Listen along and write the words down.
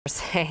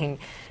Saying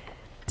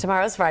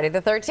tomorrow's Friday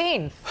the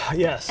 13th.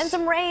 Yes. And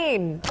some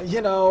rain.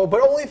 You know,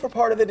 but only for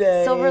part of the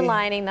day. Silver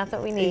lining, that's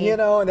what we need. You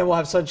know, and then we'll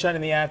have sunshine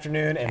in the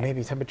afternoon and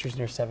maybe temperatures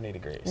near 70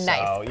 degrees. Nice,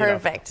 so,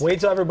 perfect. Wait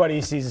till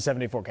everybody sees the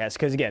 70 forecast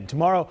because, again,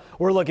 tomorrow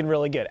we're looking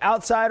really good.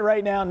 Outside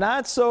right now,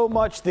 not so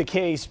much the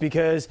case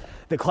because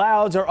the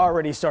clouds are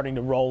already starting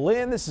to roll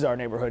in. This is our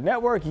neighborhood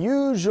network.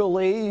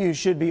 Usually you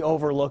should be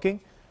overlooking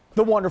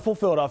the wonderful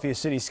Philadelphia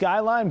city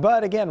skyline.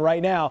 But again,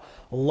 right now,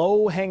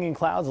 low-hanging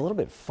clouds, a little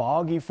bit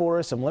foggy for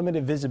us, some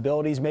limited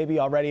visibilities maybe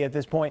already at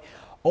this point.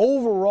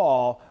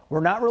 Overall, we're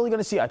not really going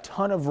to see a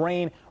ton of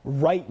rain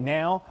right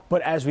now,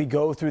 but as we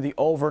go through the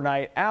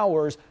overnight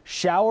hours,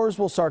 showers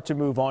will start to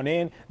move on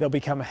in. They'll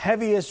become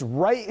heaviest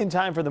right in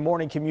time for the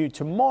morning commute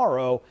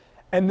tomorrow.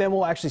 And then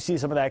we'll actually see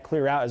some of that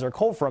clear out as our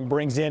cold front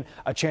brings in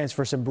a chance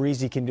for some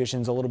breezy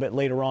conditions a little bit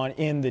later on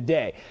in the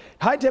day.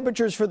 High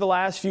temperatures for the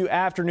last few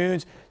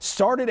afternoons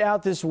started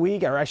out this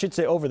week, or I should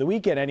say over the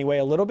weekend anyway,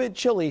 a little bit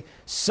chilly.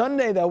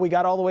 Sunday, though, we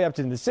got all the way up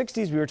to the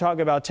 60s. We were talking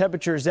about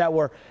temperatures that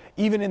were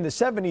even in the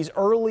 70s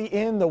early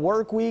in the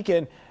work week,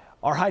 and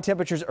our high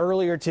temperatures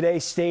earlier today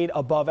stayed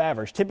above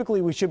average.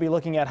 Typically, we should be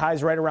looking at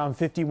highs right around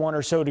 51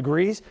 or so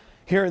degrees.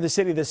 Here in the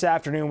city this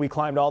afternoon, we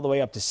climbed all the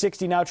way up to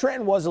 60. Now,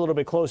 Trenton was a little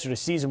bit closer to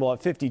seasonable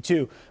at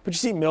 52, but you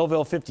see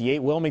Millville 58,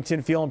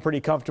 Wilmington feeling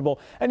pretty comfortable,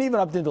 and even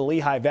up into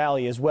Lehigh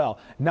Valley as well.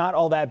 Not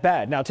all that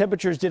bad. Now,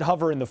 temperatures did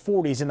hover in the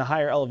 40s in the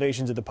higher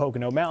elevations of the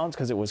Pocono Mountains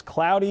because it was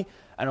cloudy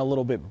and a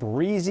little bit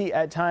breezy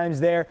at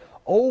times there.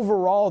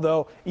 Overall,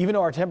 though, even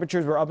though our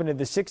temperatures were up into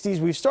the 60s,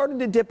 we've started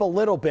to dip a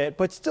little bit,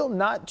 but still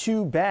not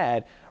too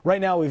bad. Right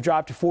now, we've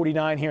dropped to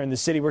 49 here in the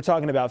city. We're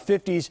talking about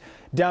 50s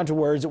down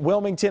towards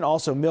Wilmington,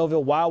 also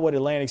Millville, Wildwood,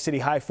 Atlantic City,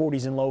 high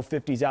 40s and low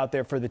 50s out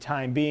there for the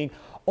time being.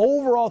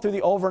 Overall, through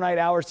the overnight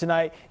hours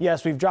tonight,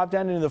 yes, we've dropped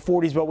down into the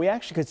 40s, but we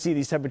actually could see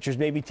these temperatures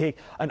maybe take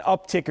an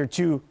uptick or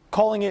two,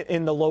 calling it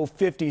in the low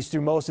 50s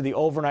through most of the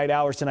overnight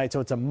hours tonight. So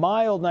it's a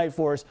mild night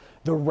for us.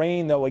 The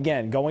rain, though,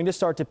 again, going to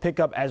start to pick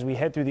up as we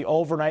head through the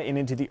overnight and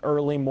into the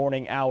early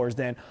morning hours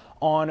then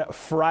on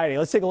Friday.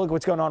 Let's take a look at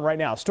what's going on right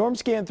now. Storm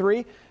Scan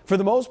 3, for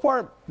the most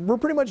part, we're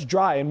pretty much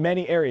dry in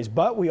many areas,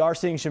 but we are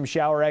seeing some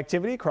shower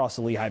activity across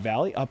the Lehigh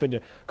Valley, up into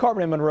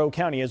Carbon and Monroe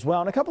County as well,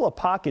 and a couple of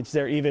pockets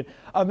there even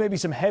of maybe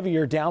some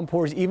heavier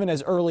downpours even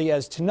as early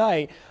as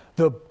tonight.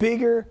 The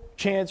bigger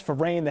chance for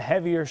rain, the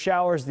heavier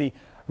showers, the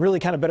really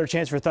kind of better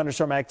chance for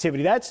thunderstorm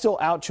activity. That's still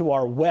out to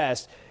our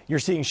west. You're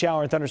seeing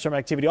shower and thunderstorm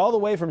activity all the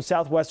way from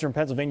southwestern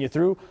Pennsylvania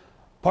through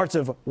parts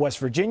of West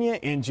Virginia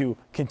into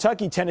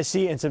Kentucky,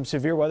 Tennessee, and some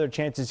severe weather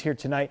chances here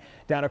tonight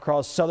down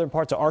across southern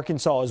parts of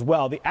Arkansas as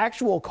well. The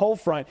actual cold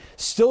front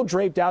still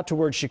draped out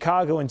towards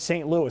Chicago and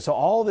St. Louis. So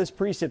all this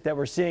precip that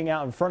we're seeing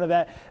out in front of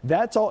that,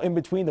 that's all in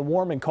between the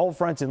warm and cold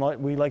fronts and what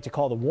we like to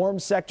call the warm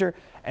sector.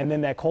 And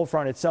then that cold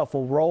front itself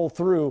will roll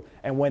through.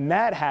 And when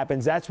that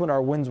happens, that's when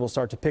our winds will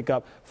start to pick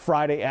up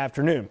Friday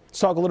afternoon. Let's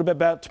talk a little bit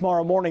about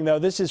tomorrow morning, though.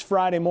 This is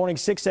Friday morning,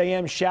 6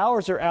 a.m.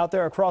 Showers are out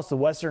there across the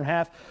western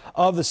half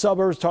of the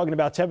suburbs, talking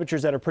about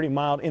temperatures that are pretty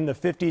mild in the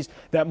 50s.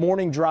 That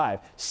morning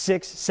drive,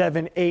 6,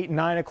 7, 8,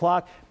 9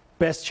 o'clock.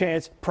 Best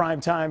chance, prime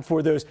time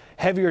for those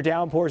heavier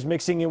downpours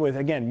mixing in with,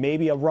 again,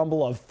 maybe a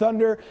rumble of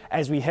thunder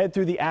as we head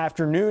through the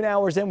afternoon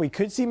hours. Then we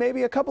could see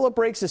maybe a couple of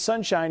breaks of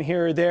sunshine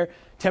here or there.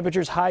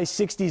 Temperatures high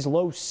 60s,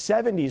 low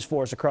 70s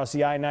for us across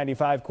the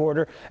I-95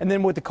 corridor. And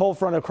then with the cold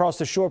front across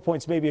the shore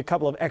points, maybe a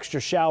couple of extra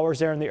showers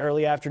there in the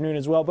early afternoon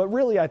as well. But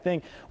really, I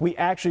think we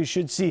actually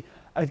should see,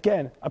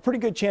 again, a pretty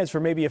good chance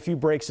for maybe a few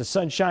breaks of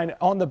sunshine.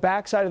 On the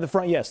backside of the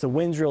front, yes, the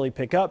winds really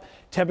pick up.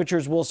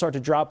 Temperatures will start to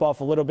drop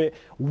off a little bit.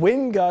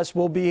 Wind gusts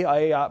will be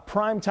a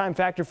prime time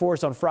factor for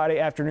us on Friday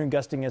afternoon,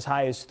 gusting as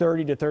high as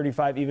 30 to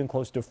 35, even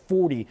close to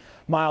 40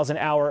 miles an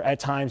hour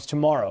at times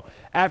tomorrow.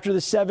 After the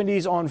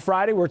 70s on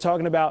Friday, we're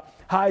talking about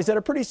highs that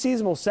are pretty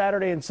seasonal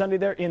Saturday and Sunday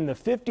there in the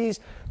 50s.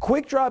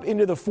 Quick drop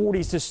into the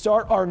 40s to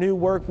start our new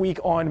work week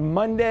on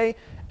Monday.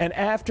 And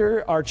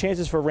after, our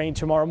chances for rain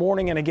tomorrow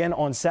morning and again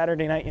on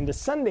Saturday night into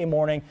Sunday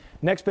morning.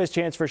 Next best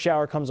chance for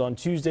shower comes on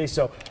Tuesday.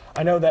 So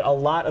I know that a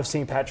lot of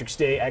St. Patrick's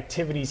Day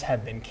activities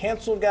have been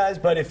canceled, guys.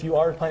 But if you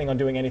are planning on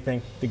doing anything,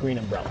 the green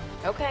umbrella.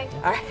 Okay.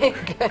 All right.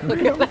 Good.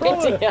 Good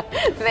idea.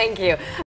 Thank you.